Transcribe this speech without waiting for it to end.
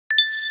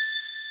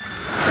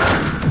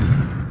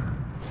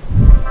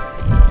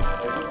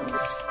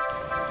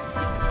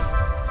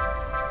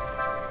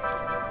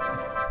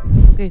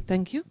Okay,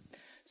 thank you.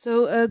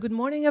 So, good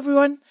morning,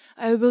 everyone.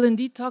 I will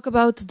indeed talk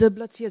about the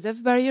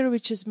blood-CSF barrier,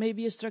 which is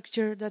maybe a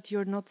structure that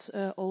you're not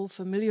all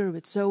familiar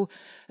with. So,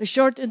 a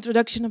short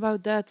introduction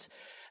about that.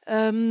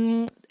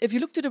 If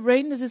you look to the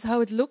brain, this is how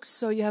it looks.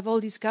 So, you have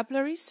all these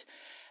capillaries.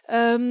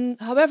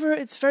 However,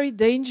 it's very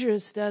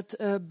dangerous that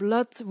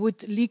blood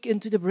would leak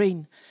into the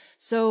brain.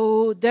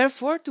 So,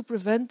 therefore, to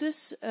prevent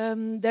this,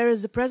 there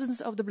is the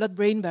presence of the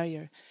blood-brain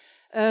barrier.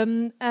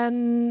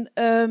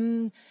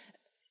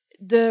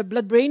 The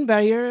blood-brain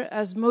barrier,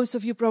 as most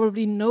of you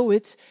probably know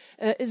it,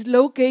 is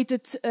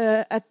located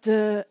at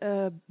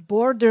the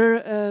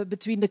border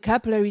between the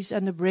capillaries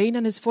and the brain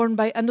and is formed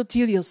by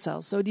endothelial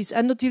cells. So these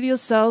endothelial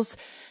cells,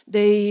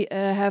 they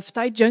have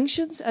tight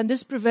junctions, and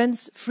this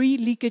prevents free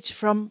leakage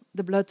from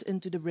the blood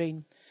into the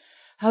brain.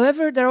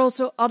 However, there are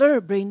also other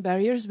brain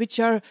barriers which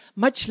are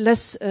much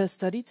less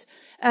studied,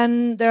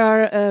 and there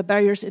are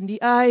barriers in the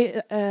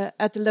eye,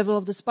 at the level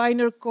of the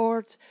spinal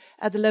cord,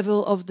 at the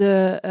level of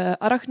the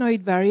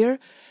arachnoid barrier.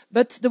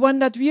 But the one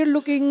that we are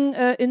looking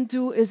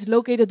into is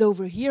located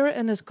over here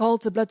and is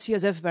called the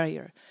blood-CSF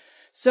barrier.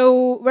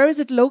 So where is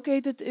it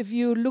located? If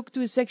you look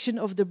to a section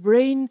of the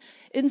brain,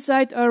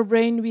 inside our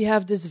brain we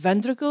have these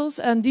ventricles,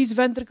 and these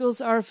ventricles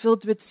are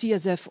filled with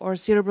CSF, or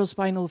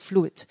cerebrospinal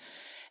fluid.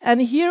 And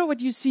here,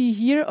 what you see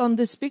here on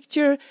this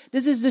picture,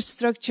 this is the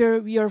structure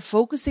we are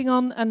focusing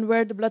on and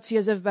where the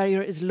blood-CSF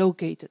barrier is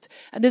located.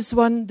 And this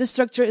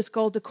structure is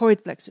called the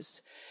choroid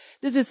plexus.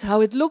 This is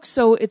how it looks.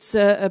 So it's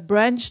a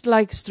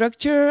branched-like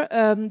structure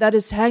that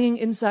is hanging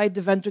inside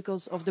the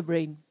ventricles of the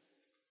brain.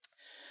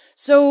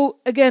 So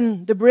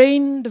again, the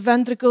brain, the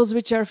ventricles,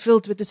 which are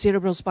filled with the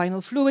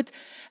cerebrospinal fluid.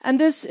 And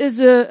this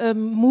is a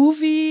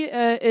movie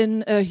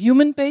in a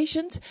human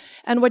patient.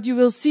 And what you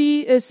will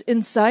see is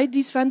inside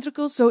these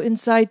ventricles, so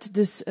inside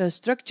this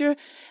structure.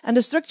 And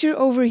the structure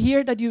over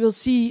here that you will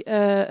see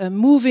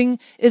moving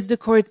is the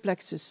choroid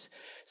plexus.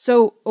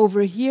 So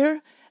over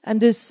here, and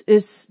this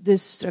is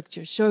this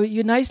structure. So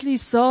you nicely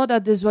saw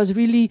that this was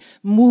really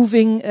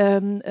moving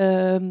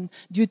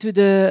due to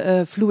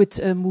the fluid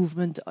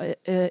movement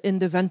in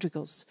the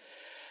ventricles.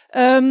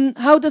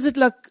 How does it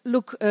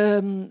look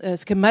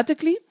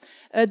schematically?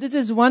 This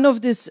is one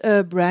of these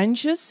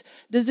branches.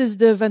 This is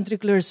the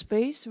ventricular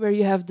space where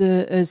you have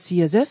the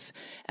CSF.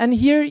 And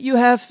here you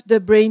have the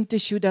brain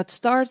tissue that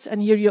starts.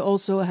 And here you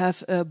also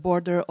have a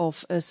border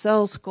of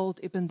cells called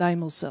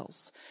ependymal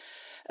cells.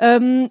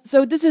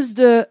 So this is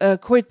the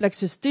choroid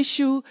plexus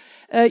tissue.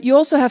 You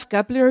also have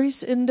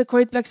capillaries in the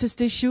choroid plexus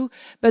tissue,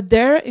 but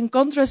there, in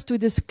contrast to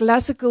this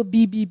classical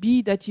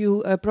BBB that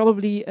you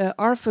probably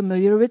are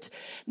familiar with,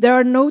 there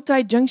are no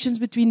tight junctions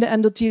between the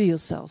endothelial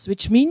cells,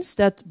 which means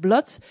that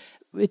blood,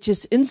 which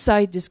is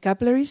inside these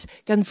capillaries,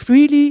 can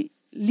freely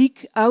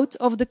leak out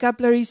of the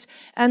capillaries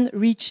and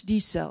reach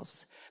these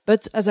cells.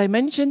 But as I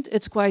mentioned,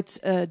 it's quite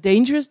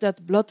dangerous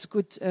that blood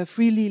could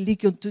freely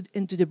leak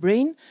into the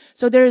brain.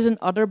 So there is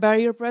another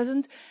barrier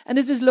present, and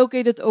this is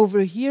located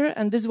over here,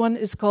 and this one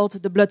is called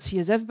the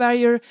blood-CSF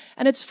barrier,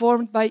 and it's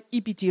formed by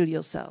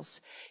epithelial cells.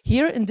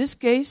 Here, in this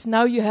case,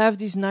 now you have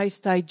these nice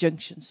tight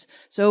junctions.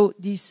 So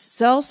these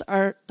cells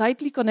are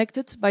tightly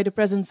connected by the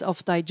presence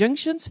of tight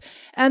junctions,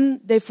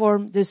 and they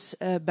form this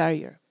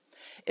barrier.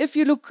 If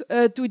you look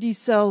to these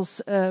cells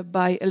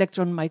by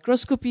electron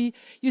microscopy,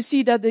 you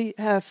see that they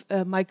have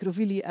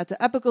microvilli at the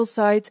apical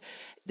site.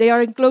 They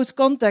are in close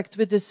contact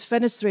with this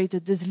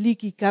fenestrated, this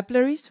leaky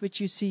capillaries, which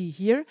you see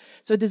here.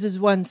 So this is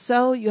one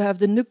cell, you have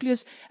the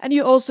nucleus, and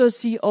you also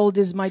see all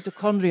these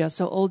mitochondria,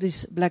 so all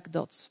these black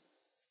dots.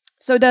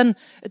 So then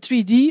a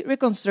 3D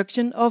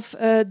reconstruction of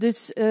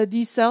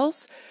these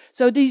cells.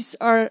 So this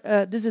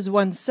is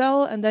one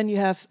cell, and then you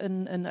have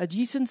an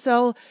adjacent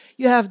cell.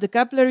 You have the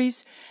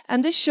capillaries,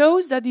 and this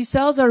shows that these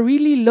cells are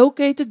really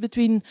located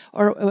between,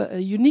 or a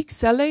unique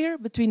cell layer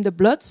between the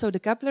blood, so the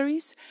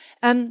capillaries,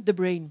 and the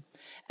brain.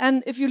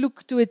 And if you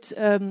look to it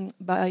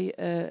by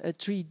a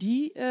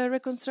 3D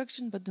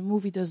reconstruction, but the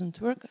movie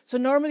doesn't work. So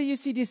normally you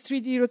see this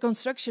 3D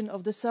reconstruction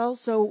of the cell.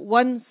 So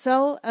one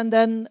cell and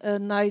then a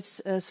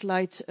nice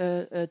slide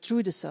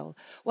through the cell.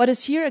 What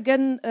is here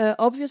again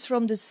obvious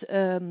from this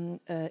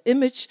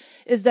image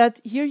is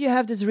that here you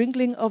have this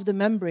wrinkling of the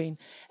membrane.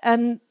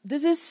 And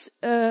this is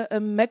a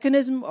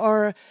mechanism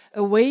or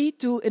a way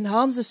to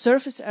enhance the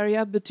surface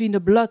area between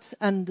the blood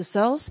and the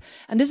cells.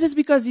 And this is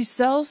because these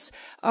cells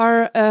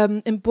are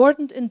important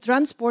in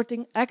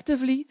transporting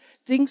actively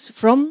things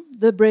from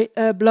the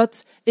blood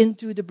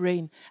into the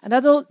brain. And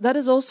that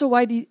is also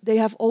why they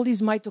have all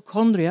these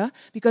mitochondria,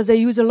 because they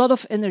use a lot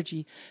of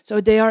energy. So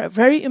they are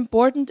very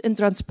important in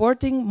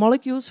transporting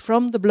molecules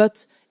from the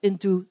blood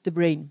into the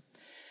brain.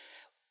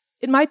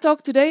 In my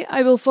talk today,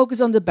 I will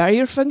focus on the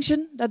barrier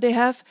function that they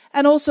have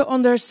and also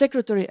on their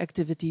secretory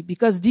activity,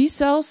 because these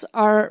cells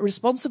are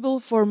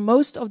responsible for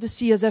most of the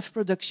CSF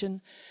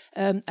production,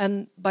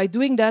 and by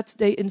doing that,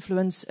 they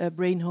influence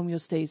brain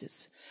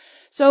homeostasis.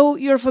 So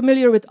you're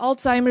familiar with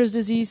Alzheimer's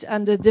disease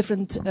and the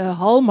different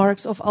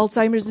hallmarks of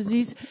Alzheimer's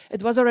disease.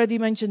 It was already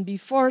mentioned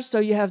before, so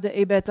you have the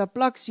A-beta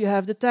plaques, you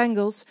have the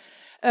tangles.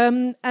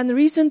 And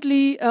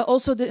recently,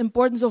 also the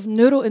importance of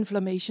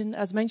neuroinflammation,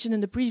 as mentioned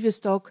in the previous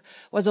talk,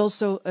 was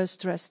also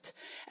stressed.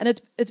 And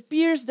it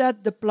appears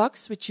that the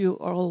plaques, which you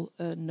all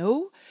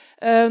know,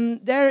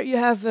 there you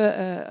have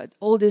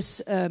all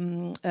this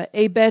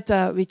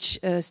A-beta, which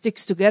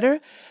sticks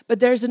together, but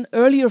there's an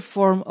earlier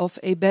form of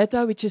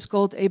A-beta, which is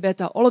called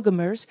A-beta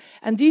oligomers,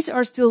 and these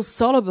are still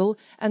soluble,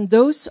 and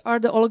those are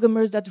the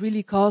oligomers that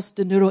really cause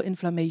the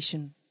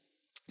neuroinflammation.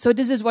 So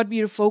this is what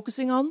we are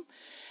focusing on.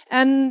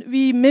 And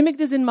we mimic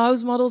this in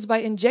mouse models by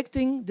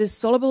injecting this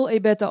soluble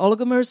A-beta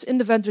oligomers in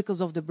the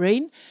ventricles of the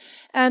brain.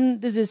 And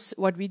this is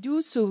what we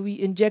do. So we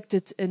inject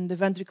it in the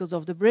ventricles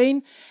of the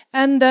brain.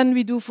 And then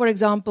we do, for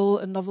example,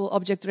 a novel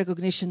object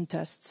recognition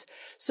tests.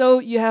 So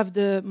you have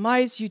the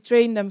mice, you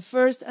train them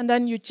first, and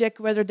then you check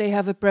whether they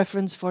have a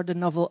preference for the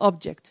novel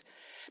object.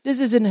 This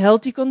is in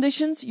healthy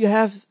conditions.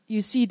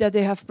 You see that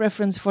they have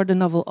preference for the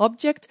novel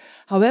object.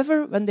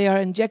 However, when they are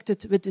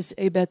injected with this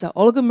A-beta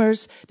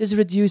oligomers, this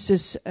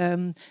reduces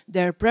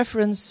their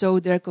preference,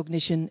 so their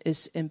cognition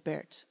is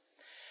impaired.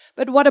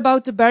 But what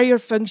about the barrier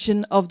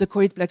function of the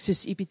choroid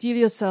plexus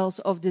epithelial cells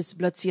of this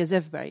blood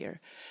CSF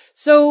barrier?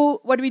 So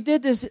what we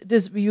did is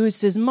we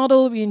used this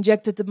model, we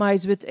injected the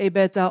mice with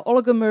A-beta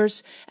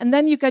oligomers, and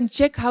then you can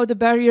check how the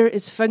barrier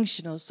is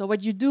functional. So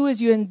what you do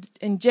is you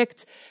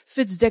inject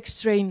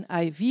Fitzdextrane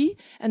IV,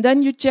 and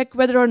then you check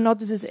whether or not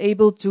this is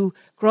able to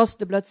cross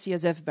the blood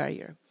CSF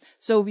barrier.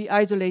 So we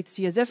isolate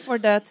CSF for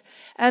that.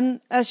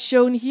 And as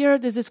shown here,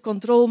 this is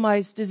control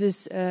mice. This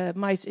is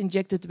mice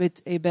injected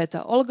with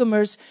A-beta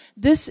oligomers.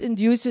 This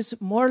induces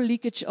more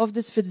leakage of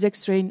this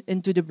Fitzdextrane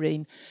into the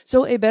brain.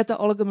 So A-beta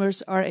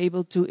oligomers are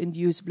able to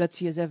induce blood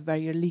CSF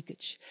barrier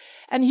leakage.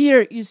 And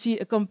here you see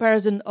a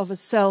comparison of a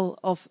cell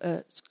of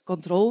a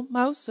control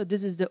mouse. So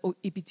this is the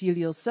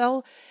epithelial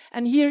cell.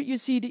 And here you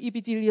see the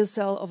epithelial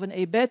cell of an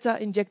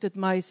A-beta injected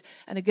mice.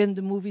 And again,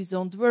 the movies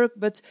don't work,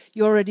 but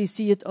you already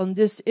see it on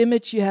this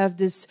image. You have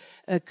this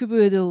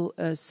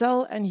cuboidal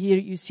cell, and here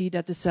you see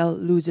that the cell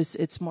loses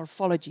its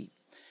morphology.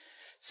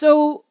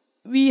 So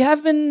we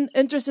have been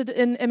interested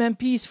in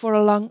MMPs for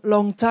a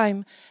long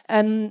time,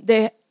 and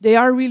they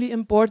are really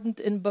important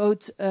in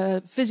both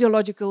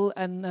physiological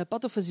and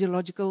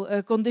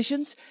pathophysiological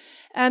conditions.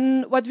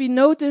 And what we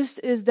noticed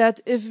is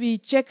that if we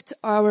checked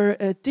our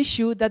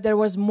tissue, that there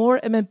was more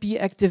MMP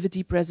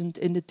activity present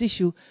in the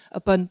tissue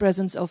upon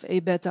presence of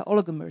A-beta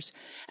oligomers.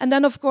 And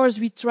then, of course,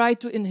 we tried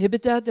to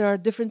inhibit that. There are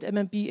different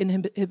MMP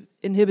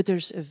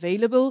inhibitors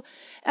available.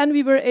 And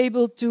we were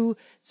able to,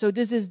 so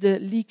this is the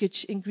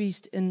leakage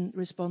increased in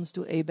response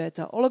to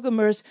A-beta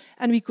oligomers,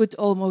 and we could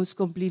almost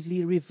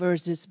completely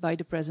reverse this by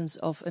the presence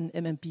of an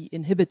MMP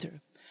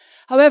inhibitor.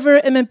 However,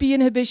 MMP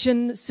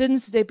inhibition,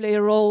 since they play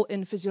a role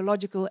in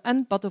physiological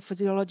and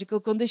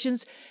pathophysiological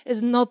conditions,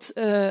 is not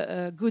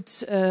a good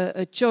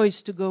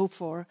choice to go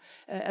for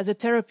as a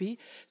therapy.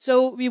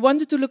 So we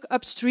wanted to look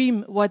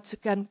upstream what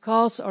can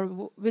cause or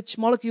which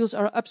molecules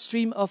are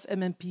upstream of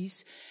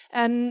MMPs.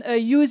 And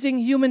using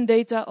human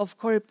data of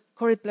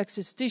choroid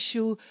plexus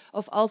tissue,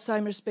 of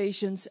Alzheimer's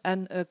patients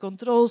and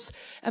controls,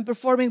 and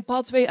performing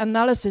pathway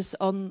analysis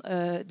on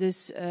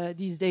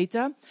these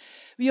data,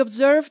 we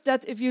observed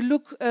that if you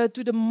look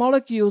to the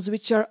molecules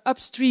which are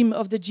upstream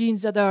of the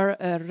genes that are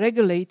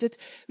regulated,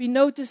 we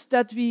noticed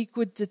that we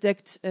could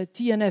detect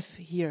TNF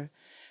here.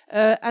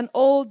 And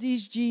all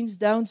these genes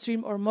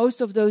downstream, or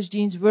most of those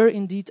genes, were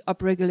indeed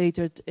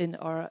upregulated in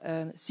our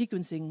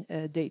sequencing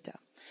data.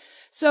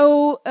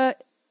 So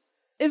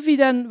if we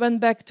then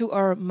went back to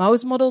our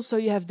mouse models, so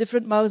you have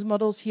different mouse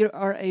models, here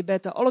are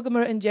A-beta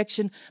oligomer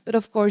injection, but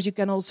of course you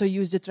can also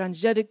use the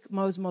transgenic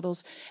mouse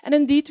models. And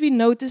indeed we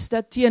noticed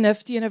that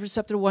TNF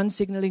receptor 1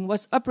 signaling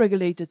was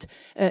upregulated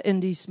in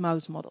these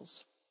mouse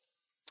models.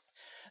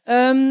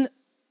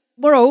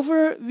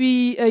 Moreover,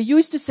 we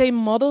used the same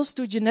models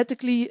to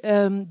genetically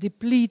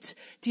deplete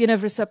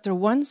TNF receptor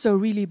 1, so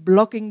really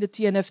blocking the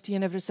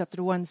TNF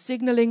receptor 1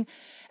 signaling.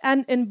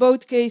 And in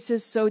both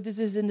cases, so this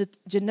is in the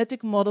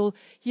genetic model,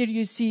 here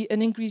you see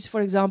an increase,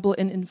 for example,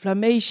 in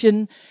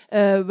inflammation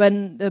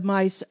when the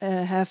mice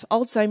have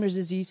Alzheimer's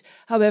disease.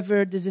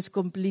 However, this is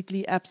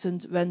completely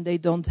absent when they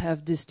don't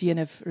have this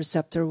TNF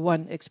receptor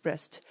 1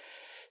 expressed.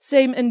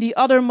 Same in the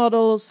other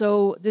model,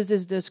 so this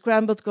is the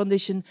scrambled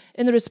condition.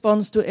 In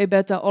response to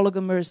A-beta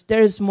oligomers,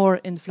 there is more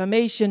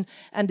inflammation,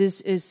 and this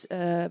is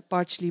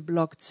partially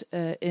blocked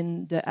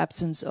in the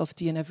absence of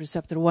TNF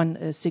receptor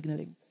 1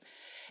 signaling.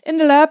 In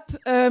the lab,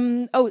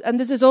 and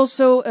this is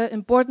also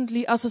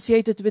importantly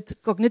associated with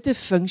cognitive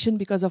function,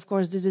 because of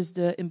course this is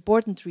the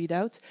important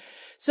readout.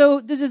 So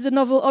this is a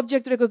novel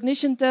object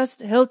recognition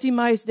test. Healthy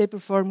mice, they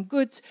perform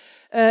good.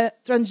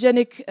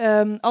 Transgenic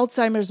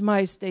Alzheimer's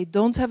mice, they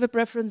don't have a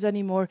preference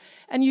anymore.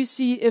 And you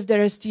see if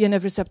there is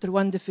TNF receptor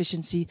 1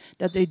 deficiency,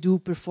 that they do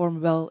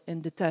perform well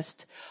in the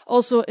test.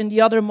 Also in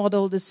the other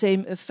model, the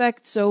same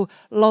effect. So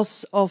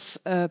loss of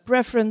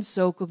preference,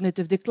 so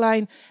cognitive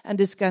decline, and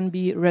this can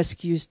be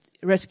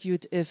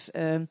rescued if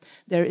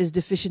there is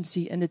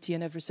deficiency in the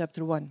TNF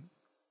receptor 1.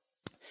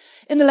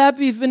 In the lab,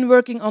 we've been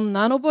working on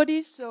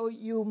nanobodies, so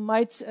you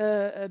might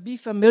be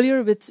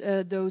familiar with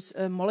those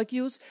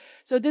molecules.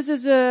 So this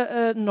is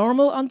a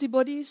normal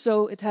antibody,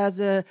 so it has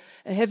a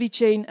heavy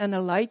chain and a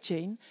light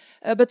chain.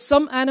 But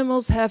some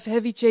animals have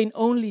heavy chain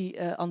only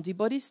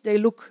antibodies. They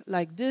look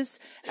like this,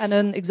 and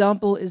an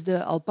example is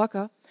the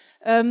alpaca.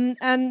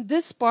 And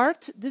this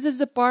is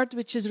the part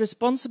which is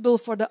responsible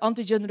for the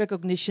antigen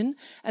recognition,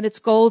 and it's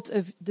called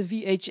the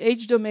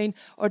VHH domain,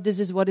 or this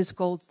is what is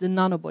called the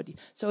nanobody.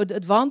 So the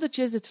advantage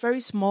is it's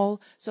very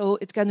small, so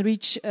it can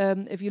reach,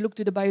 if you look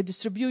to the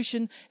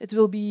biodistribution, it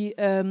will be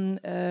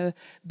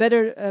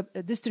better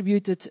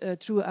distributed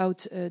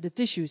throughout the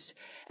tissues.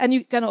 And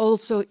you can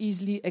also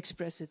easily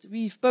express it.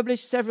 We've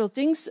published several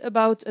things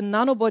about a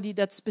nanobody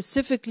that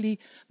specifically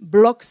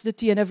blocks the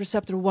TNF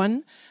receptor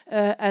 1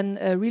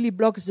 and really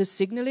blocks the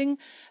signaling,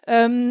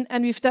 and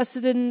we've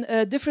tested in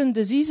different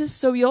diseases,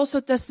 so we also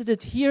tested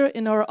it here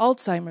in our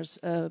Alzheimer's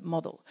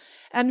model.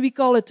 And we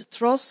call it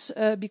TROS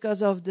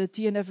because of the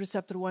TNF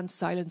receptor 1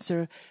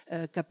 silencer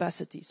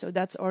capacity. So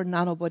that's our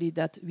nanobody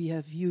that we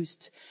have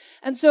used.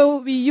 And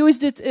so we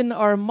used it in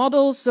our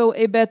model, so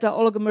a beta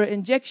oligomer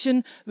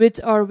injection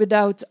with or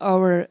without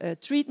our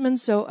treatment,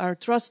 so our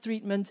TROS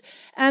treatment,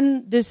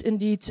 and this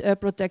indeed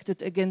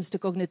protected against the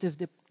cognitive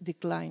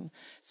decline.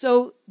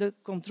 So the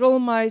control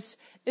mice,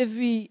 if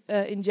we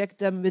inject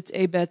them with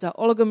A beta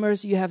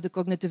oligomers, you have the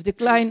cognitive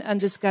decline,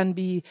 and this can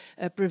be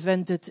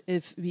prevented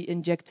if we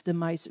inject the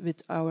mice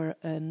with our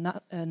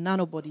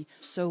nanobody,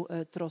 so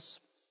TROS.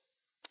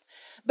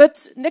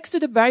 But next to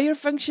the barrier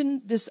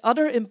function, this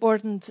other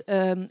important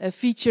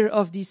feature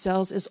of these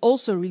cells is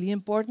also really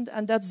important,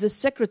 and that's the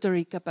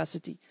secretory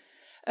capacity.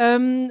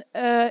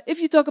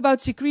 If you talk about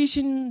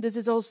secretion, this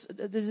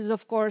is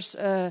of course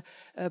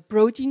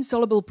proteins,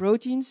 soluble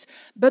proteins,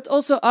 but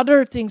also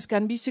other things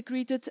can be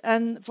secreted,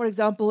 and for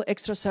example,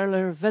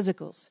 extracellular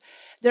vesicles.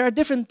 There are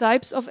different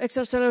types of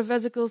extracellular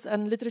vesicles,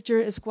 and literature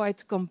is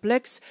quite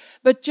complex,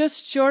 but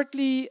just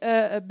shortly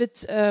a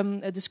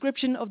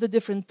description of the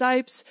different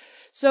types.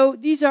 So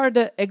these are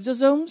the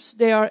exosomes.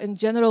 They are in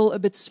general a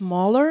bit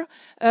smaller,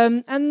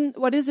 and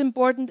what is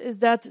important is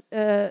that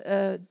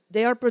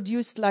they are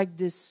produced like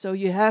this. So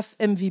you have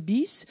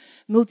MVBs,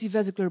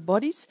 multivesicular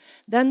bodies,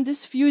 then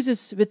this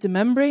fuses with the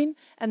membrane,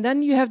 and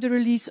then you have the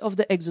release of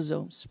the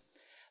exosomes.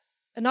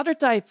 Another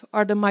type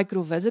are the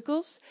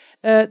microvesicles.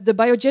 The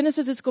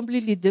biogenesis is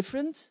completely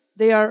different.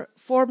 They are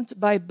formed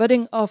by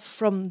budding off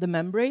from the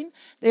membrane.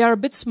 They are a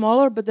bit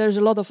smaller, but there's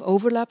a lot of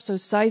overlap, so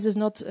size is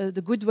not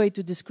the good way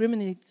to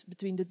discriminate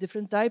between the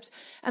different types.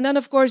 And then,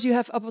 of course, you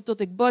have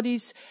apoptotic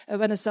bodies.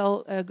 When a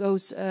cell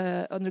undergoes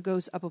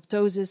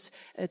apoptosis,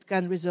 it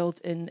can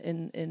result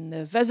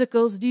in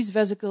vesicles. These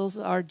vesicles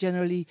are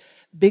generally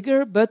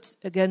bigger, but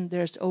again,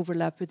 there's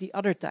overlap with the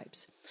other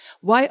types.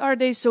 Why are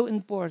they so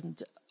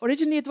important?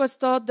 Originally, it was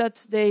thought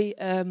that they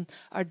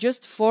are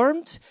just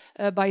formed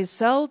by a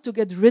cell to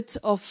get rid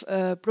of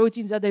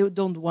proteins that they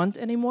don't want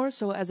anymore,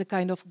 so as a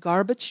kind of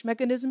garbage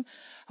mechanism.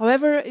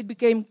 However, it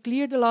became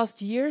clear the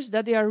last years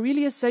that they are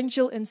really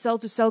essential in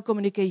cell-to-cell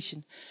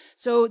communication.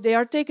 So they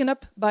are taken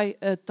up by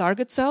a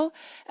target cell,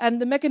 and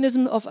the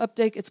mechanism of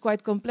uptake is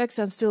quite complex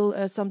and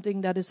still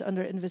something that is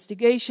under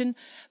investigation.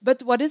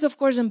 But what is, of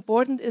course,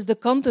 important is the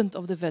content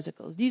of the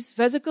vesicles. These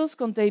vesicles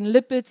contain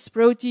lipids,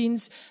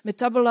 proteins,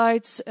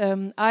 metabolites,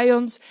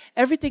 ions.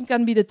 Everything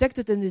can be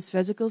detected in these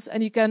vesicles,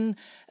 and you can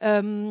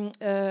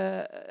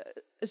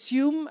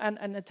assume,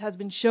 and it has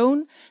been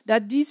shown,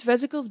 that these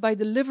vesicles, by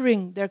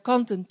delivering their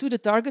content to the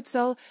target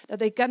cell, that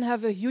they can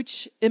have a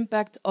huge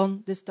impact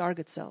on these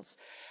target cells.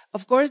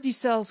 Of course,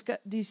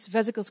 these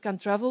vesicles can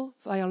travel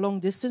via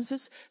long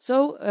distances,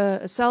 so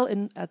a cell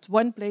at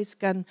one place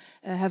can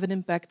have an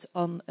impact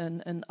on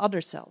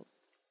another cell.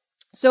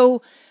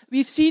 So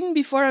we've seen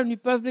before, and we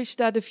published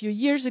that a few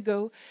years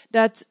ago,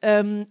 that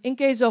in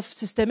case of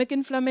systemic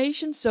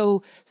inflammation,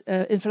 so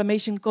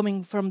inflammation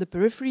coming from the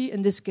periphery,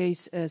 in this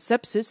case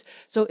sepsis,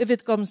 so if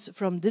it comes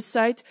from this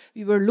side,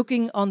 we were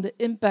looking on the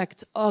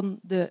impact on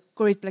the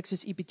choroid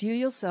plexus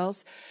epithelial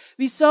cells.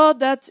 We saw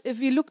that if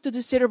we look to the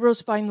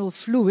cerebrospinal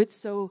fluid,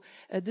 so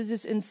this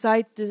is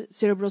inside the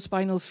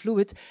cerebrospinal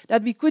fluid,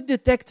 that we could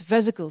detect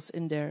vesicles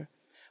in there.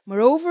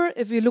 Moreover,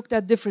 if we looked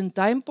at different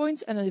time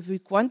points and if we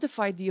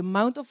quantified the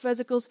amount of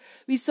vesicles,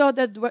 we saw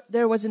that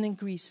there was an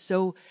increase.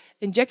 So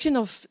injection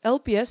of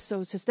LPS,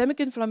 so systemic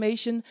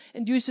inflammation,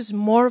 induces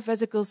more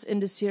vesicles in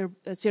the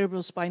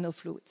cerebrospinal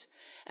fluid.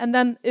 And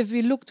then if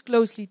we looked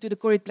closely to the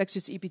choroid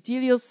plexus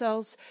epithelial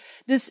cells,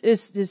 this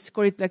is this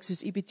choroid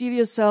plexus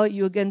epithelial cell.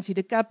 You again see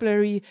the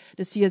capillary,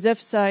 the CSF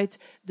site,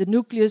 the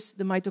nucleus,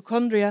 the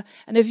mitochondria.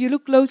 And if you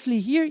look closely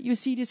here, you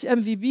see these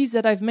MVBs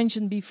that I've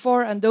mentioned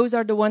before, and those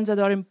are the ones that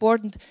are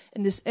important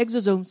in this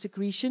exosome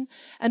secretion.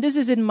 And this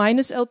is in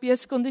minus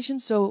LPS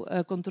conditions, so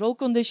control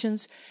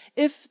conditions.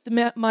 If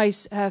the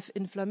mice have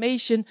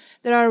inflammation,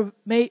 there are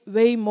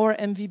way more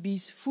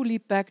MVBs fully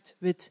packed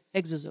with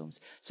exosomes.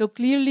 So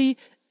clearly,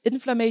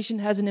 inflammation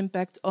has an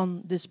impact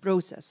on this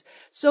process.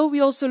 So we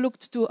also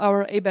looked to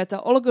our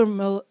A-beta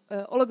oligomer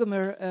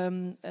oligomer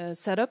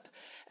setup.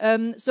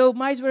 So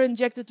mice were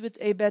injected with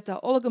A-beta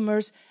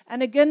oligomers,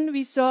 and again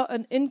we saw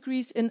an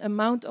increase in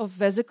amount of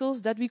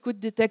vesicles that we could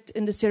detect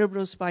in the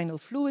cerebrospinal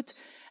fluid.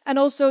 And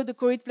also the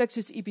choroid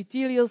plexus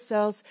epithelial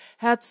cells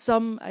had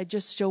some, I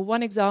just show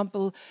one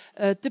example,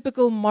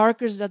 typical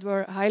markers that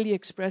were highly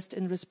expressed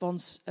in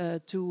response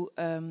to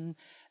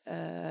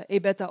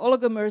A-beta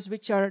oligomers,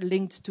 which are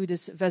linked to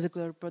this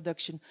vesicular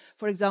production.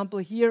 For example,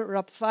 here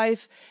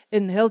RAP5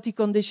 in healthy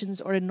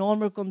conditions or in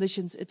normal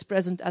conditions, it's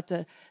present at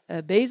the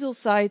basal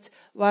site,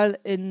 while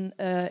in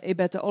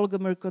A-beta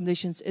oligomer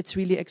conditions, it's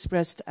really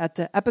expressed at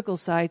the apical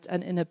site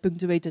and in a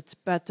punctuated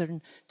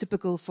pattern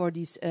typical for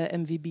these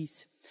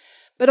MVBs.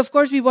 But of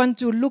course, we want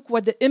to look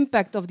what the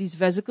impact of these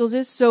vesicles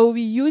is. So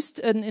we used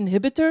an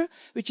inhibitor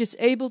which is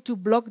able to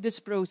block this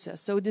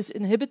process. So this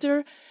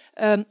inhibitor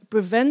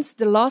prevents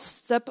the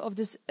last step of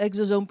this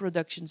exosome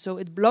production. So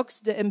it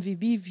blocks the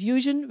MVB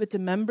fusion with the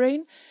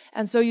membrane.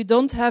 And so you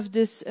don't have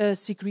this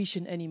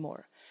secretion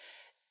anymore.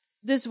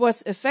 This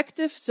was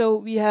effective. So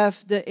we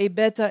have the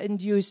A-beta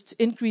induced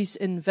increase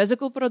in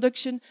vesicle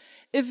production.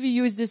 If we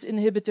use this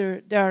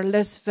inhibitor, there are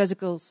less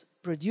vesicles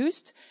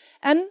produced.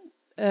 And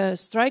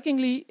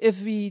strikingly,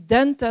 if we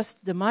then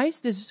test the mice,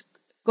 this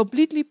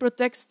completely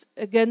protects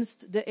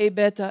against the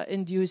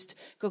A-beta-induced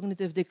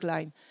cognitive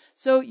decline.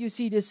 So you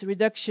see this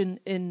reduction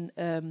in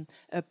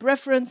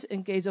preference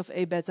in case of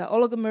A-beta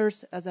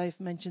oligomers, as I've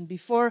mentioned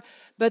before,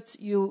 but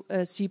you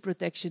see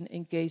protection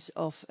in case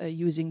of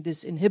using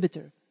this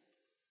inhibitor.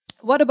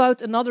 What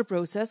about another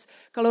process,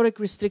 caloric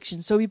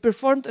restriction? So we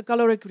performed a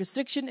caloric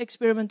restriction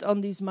experiment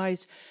on these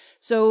mice.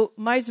 So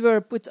mice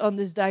were put on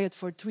this diet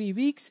for 3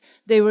 weeks.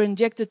 They were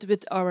injected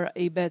with our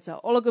A-beta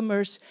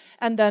oligomers,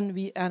 and then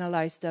we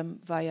analyzed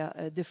them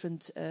via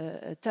different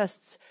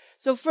tests.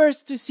 So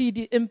first, to see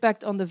the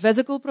impact on the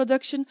vesicle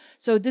production.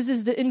 So this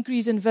is the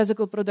increase in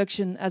vesicle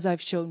production as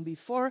I've shown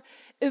before.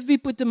 If we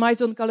put the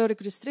mice on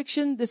caloric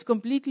restriction, this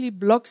completely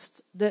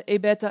blocks the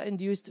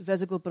A-beta-induced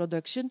vesicle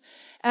production.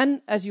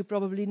 And as you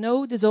probably know,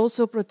 this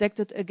also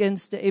protected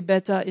against the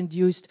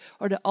A-beta-induced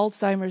or the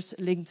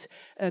Alzheimer's-linked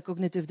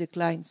cognitive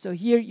decline. So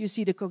here you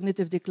see the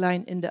cognitive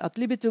decline in the ad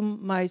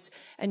libitum mice,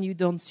 and you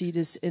don't see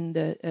this in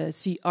the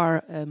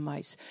CR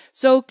mice.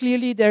 So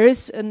clearly there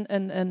is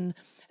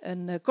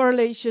a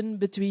correlation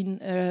between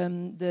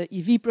the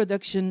EV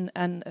production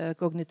and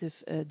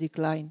cognitive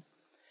decline.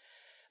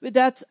 With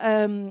that,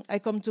 I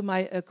come to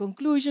my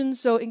conclusion.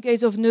 So in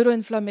case of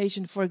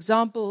neuroinflammation, for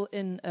example,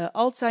 in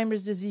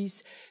Alzheimer's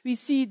disease, we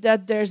see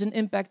that there's an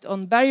impact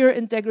on barrier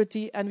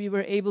integrity, and we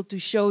were able to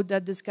show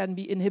that this can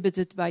be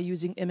inhibited by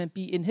using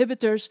MMP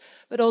inhibitors,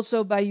 but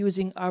also by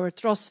using our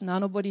TROS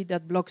nanobody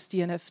that blocks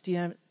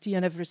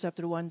TNF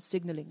receptor 1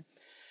 signaling.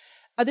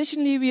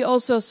 Additionally, we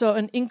also saw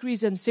an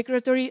increase in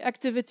secretory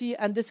activity,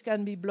 and this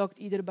can be blocked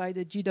either by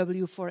the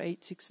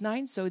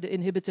GW4869, so the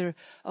inhibitor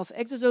of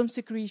exosome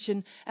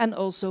secretion, and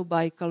also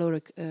by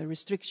caloric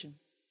restriction.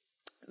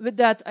 With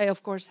that, I,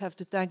 of course, have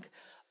to thank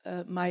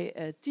my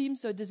team.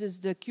 So this is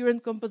the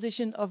current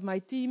composition of my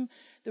team.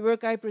 The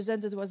work I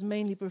presented was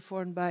mainly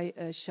performed by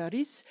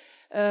Charis.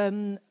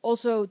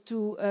 Also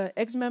 2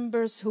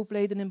 ex-members who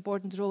played an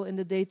important role in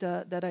the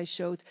data that I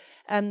showed,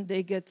 and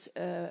they get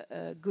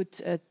good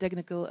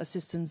technical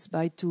assistance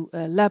by 2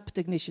 lab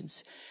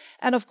technicians.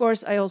 And of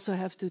course, I also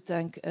have to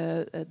thank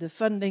the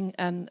funding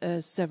and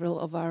several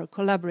of our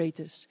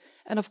collaborators.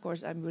 And of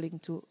course, I'm willing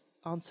to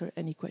answer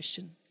any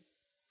question.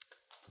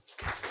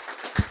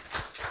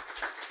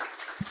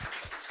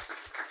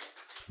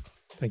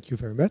 Thank you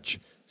very much.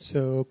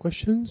 So,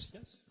 questions?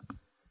 Yes?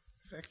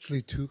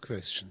 Actually, 2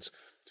 questions.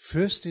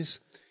 First is,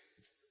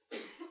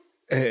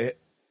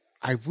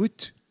 I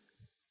would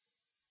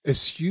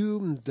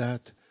assume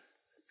that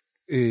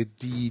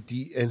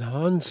the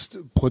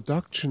enhanced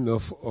production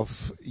of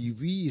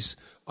EVs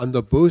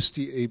under both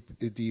the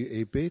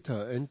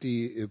A-beta and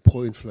the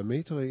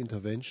pro-inflammatory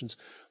interventions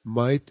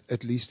might,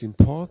 at least in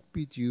part,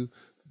 be due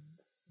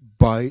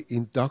by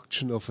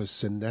induction of a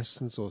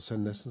senescence or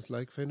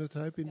senescence-like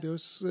phenotype in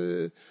those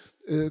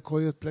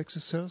choroid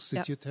plexus cells.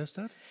 Did you test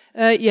that?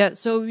 Yeah,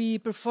 so we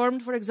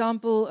performed, for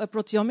example,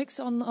 proteomics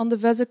on the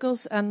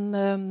vesicles, and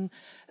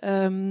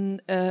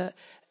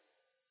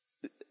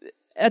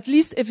at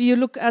least if you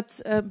look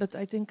at, but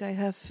I think I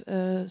have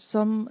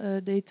some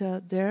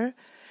data there.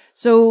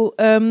 So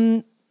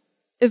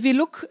if we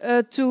look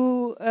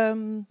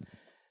to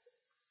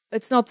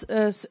it's not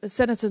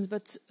senescence,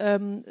 but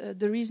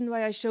the reason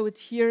why I show it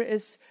here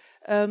is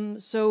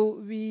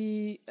so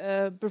we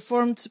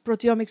performed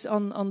proteomics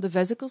on the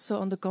vesicles,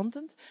 so on the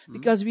content,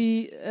 because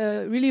we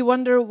really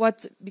wonder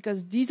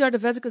because these are the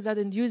vesicles that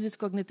induce this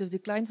cognitive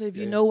decline. So if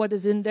you know what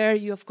is in there,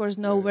 you of course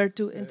know where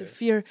to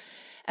interfere.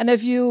 And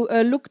if you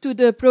look to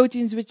the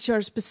proteins which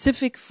are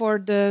specific for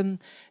the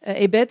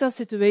A-beta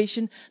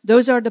situation,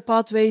 those are the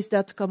pathways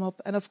that come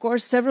up. And of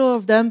course, several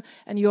of them,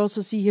 and you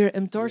also see here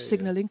mTOR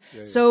signaling.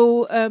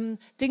 So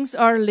things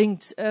are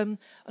linked.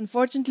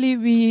 Unfortunately,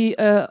 we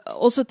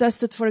also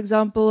tested, for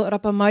example,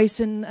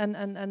 rapamycin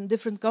and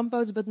different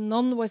compounds, but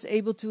none was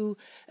able to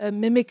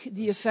mimic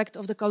the effect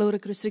of the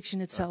caloric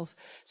restriction itself.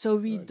 So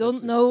we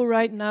don't know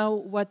right now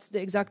what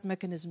the exact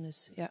mechanism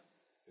is. Yeah.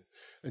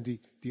 And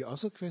the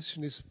other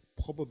question is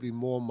probably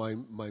more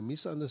my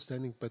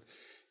misunderstanding, but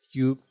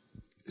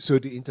so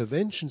the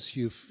interventions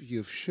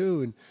you've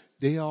shown,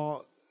 they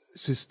are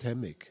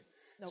systemic.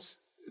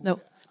 No,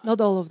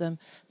 not all of them.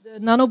 The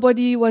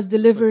nanobody was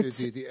delivered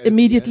the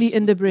immediately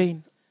in the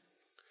brain.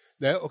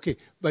 No, okay,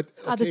 but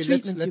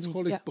let's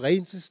call it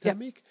brain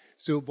systemic. Yeah.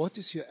 So what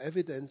is your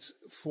evidence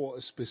for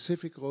a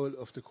specific role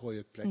of the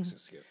choroid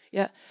plexus here?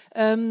 Yeah,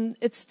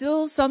 it's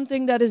still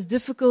something that is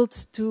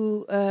difficult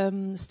to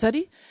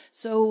study.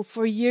 So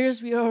for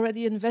years we are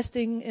already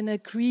investing in a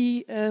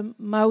Cree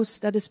mouse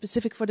that is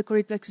specific for the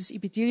choroid plexus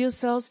epithelial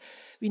cells.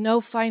 We now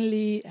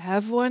finally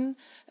have one,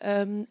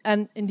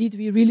 and indeed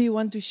we really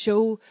want to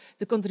show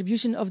the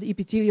contribution of the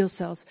epithelial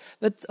cells.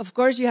 But of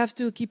course you have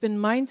to keep in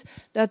mind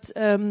that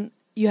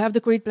you have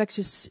the choroid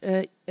plexus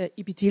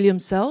epithelium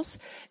cells.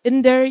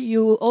 In there,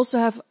 you also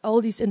have all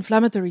these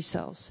inflammatory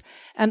cells.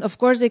 And of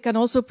course, they can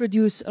also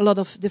produce a lot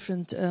of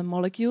different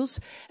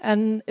molecules.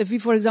 And if we,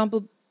 for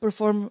example,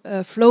 perform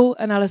flow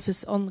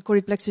analysis on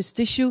choroid plexus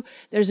tissue,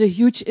 there's a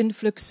huge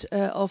influx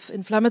of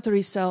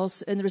inflammatory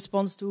cells in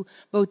response to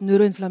both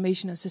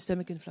neuroinflammation and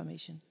systemic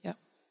inflammation. Yeah.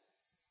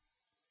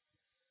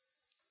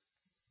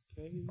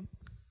 Okay.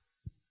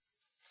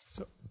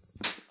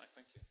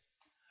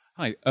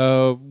 Hi,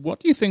 what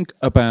do you think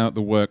about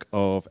the work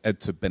of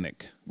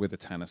Etanercept with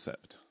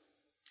etanercept?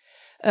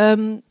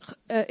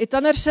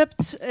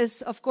 Etanercept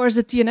is, of course,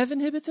 a TNF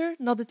inhibitor,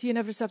 not a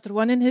TNF receptor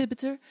 1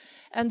 inhibitor.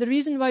 And the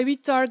reason why we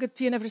target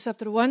TNF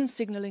receptor 1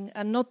 signaling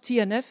and not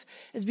TNF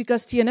is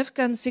because TNF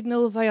can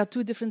signal via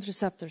two different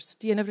receptors,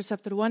 TNF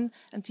receptor 1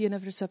 and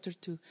TNF receptor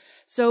 2.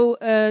 So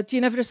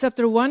TNF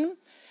receptor 1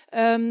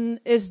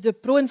 is the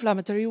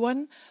pro-inflammatory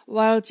one,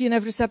 while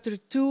TNF receptor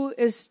 2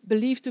 is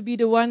believed to be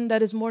the one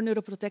that is more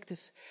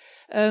neuroprotective.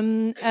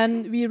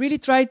 And we really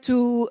try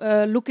to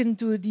look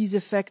into these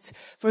effects.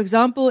 For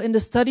example, in the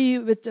study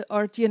with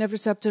our TNF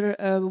receptor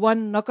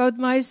 1 knockout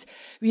mice,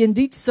 we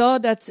indeed saw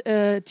that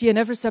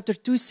TNF receptor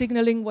 2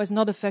 signaling was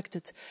not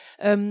affected,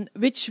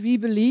 which we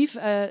believe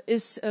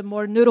is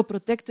more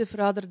neuroprotective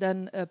rather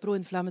than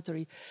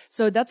pro-inflammatory.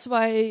 So that's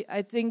why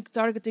I think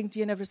targeting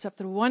TNF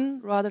receptor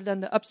 1 rather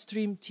than the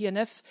upstream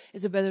TNF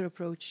is a better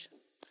approach.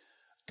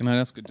 Can I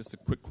ask just a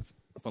quick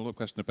follow-up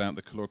question about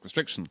the caloric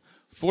restriction?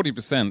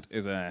 40%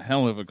 is a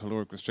hell of a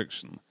caloric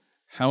restriction.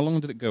 How long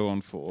did it go on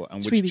for,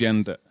 and which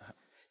gender?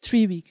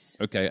 3 weeks.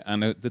 Okay,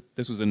 and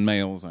this was in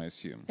males, I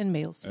assume? In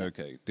males, yeah.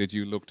 Okay. Did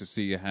you look to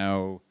see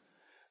how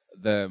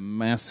the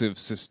massive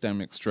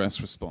systemic stress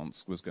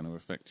response was going to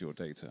affect your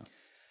data?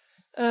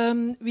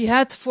 We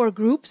had 4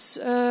 groups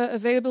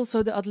available,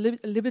 so the ad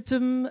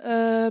libitum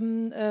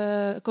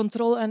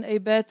control and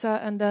A-beta,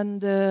 and then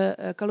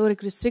the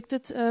caloric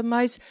restricted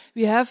mice.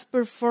 We have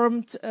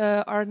performed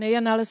RNA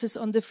analysis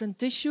on different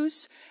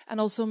tissues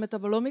and also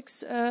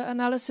metabolomics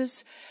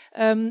analysis.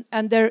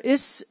 And there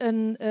is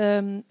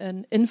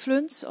an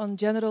influence on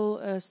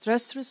general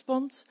stress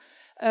response.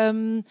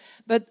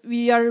 But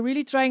we are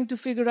really trying to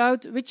figure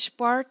out which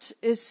part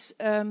is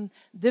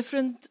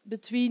different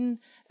between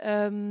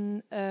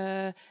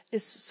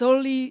is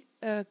solely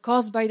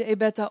caused by the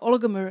A-beta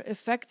oligomer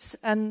effects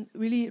and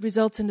really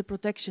results in the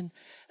protection.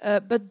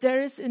 But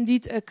there is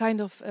indeed a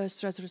kind of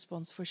stress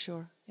response for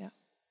sure. Yeah.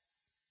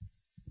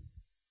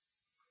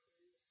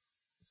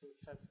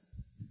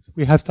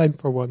 We have time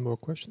for one more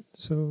question.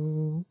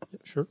 So, yeah,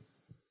 sure.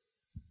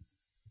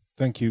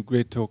 Thank you.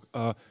 Great talk.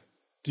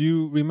 Do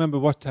you remember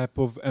what type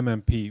of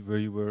MMP where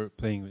you were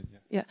playing with?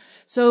 Yeah,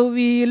 so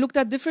we looked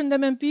at different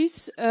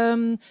MMPs.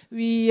 On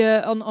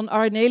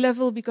RNA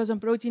level, because on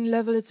protein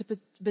level it's a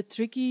bit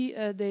tricky.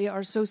 They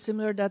are so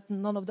similar that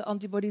none of the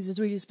antibodies is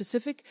really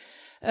specific.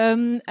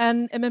 And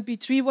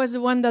MMP3 was the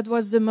one that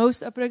was the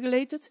most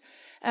upregulated,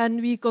 and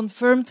we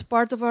confirmed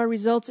part of our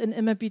results in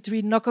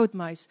MMP3 knockout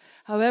mice.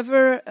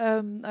 However,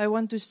 I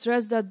want to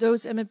stress that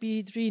those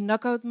MMP3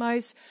 knockout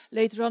mice,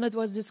 later on it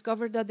was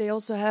discovered that they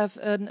also have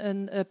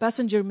a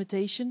passenger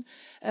mutation,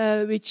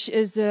 which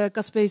is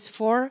caspase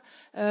 4,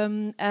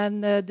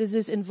 and this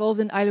is involved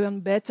in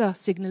IL-1 beta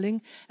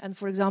signaling. And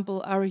for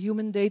example, our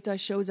human data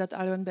shows that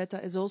IL-1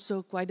 beta is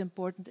also quite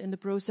important in the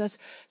process.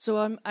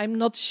 So I'm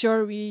not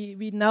sure.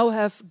 We now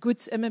have good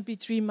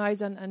MMP3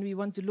 mice, and we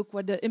want to look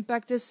what the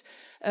impact is.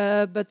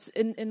 But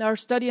in our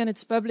study, and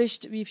it's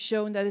published, we've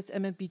shown that it's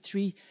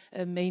MMP3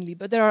 mainly.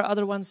 But there are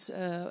other ones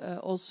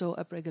also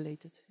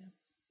upregulated. Yeah.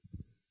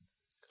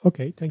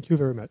 Okay, thank you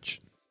very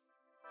much.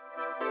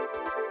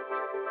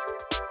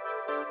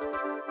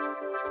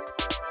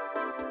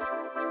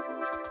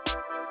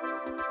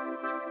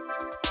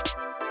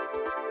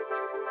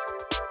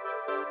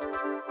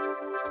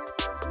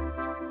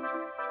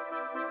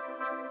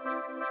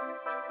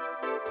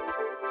 you.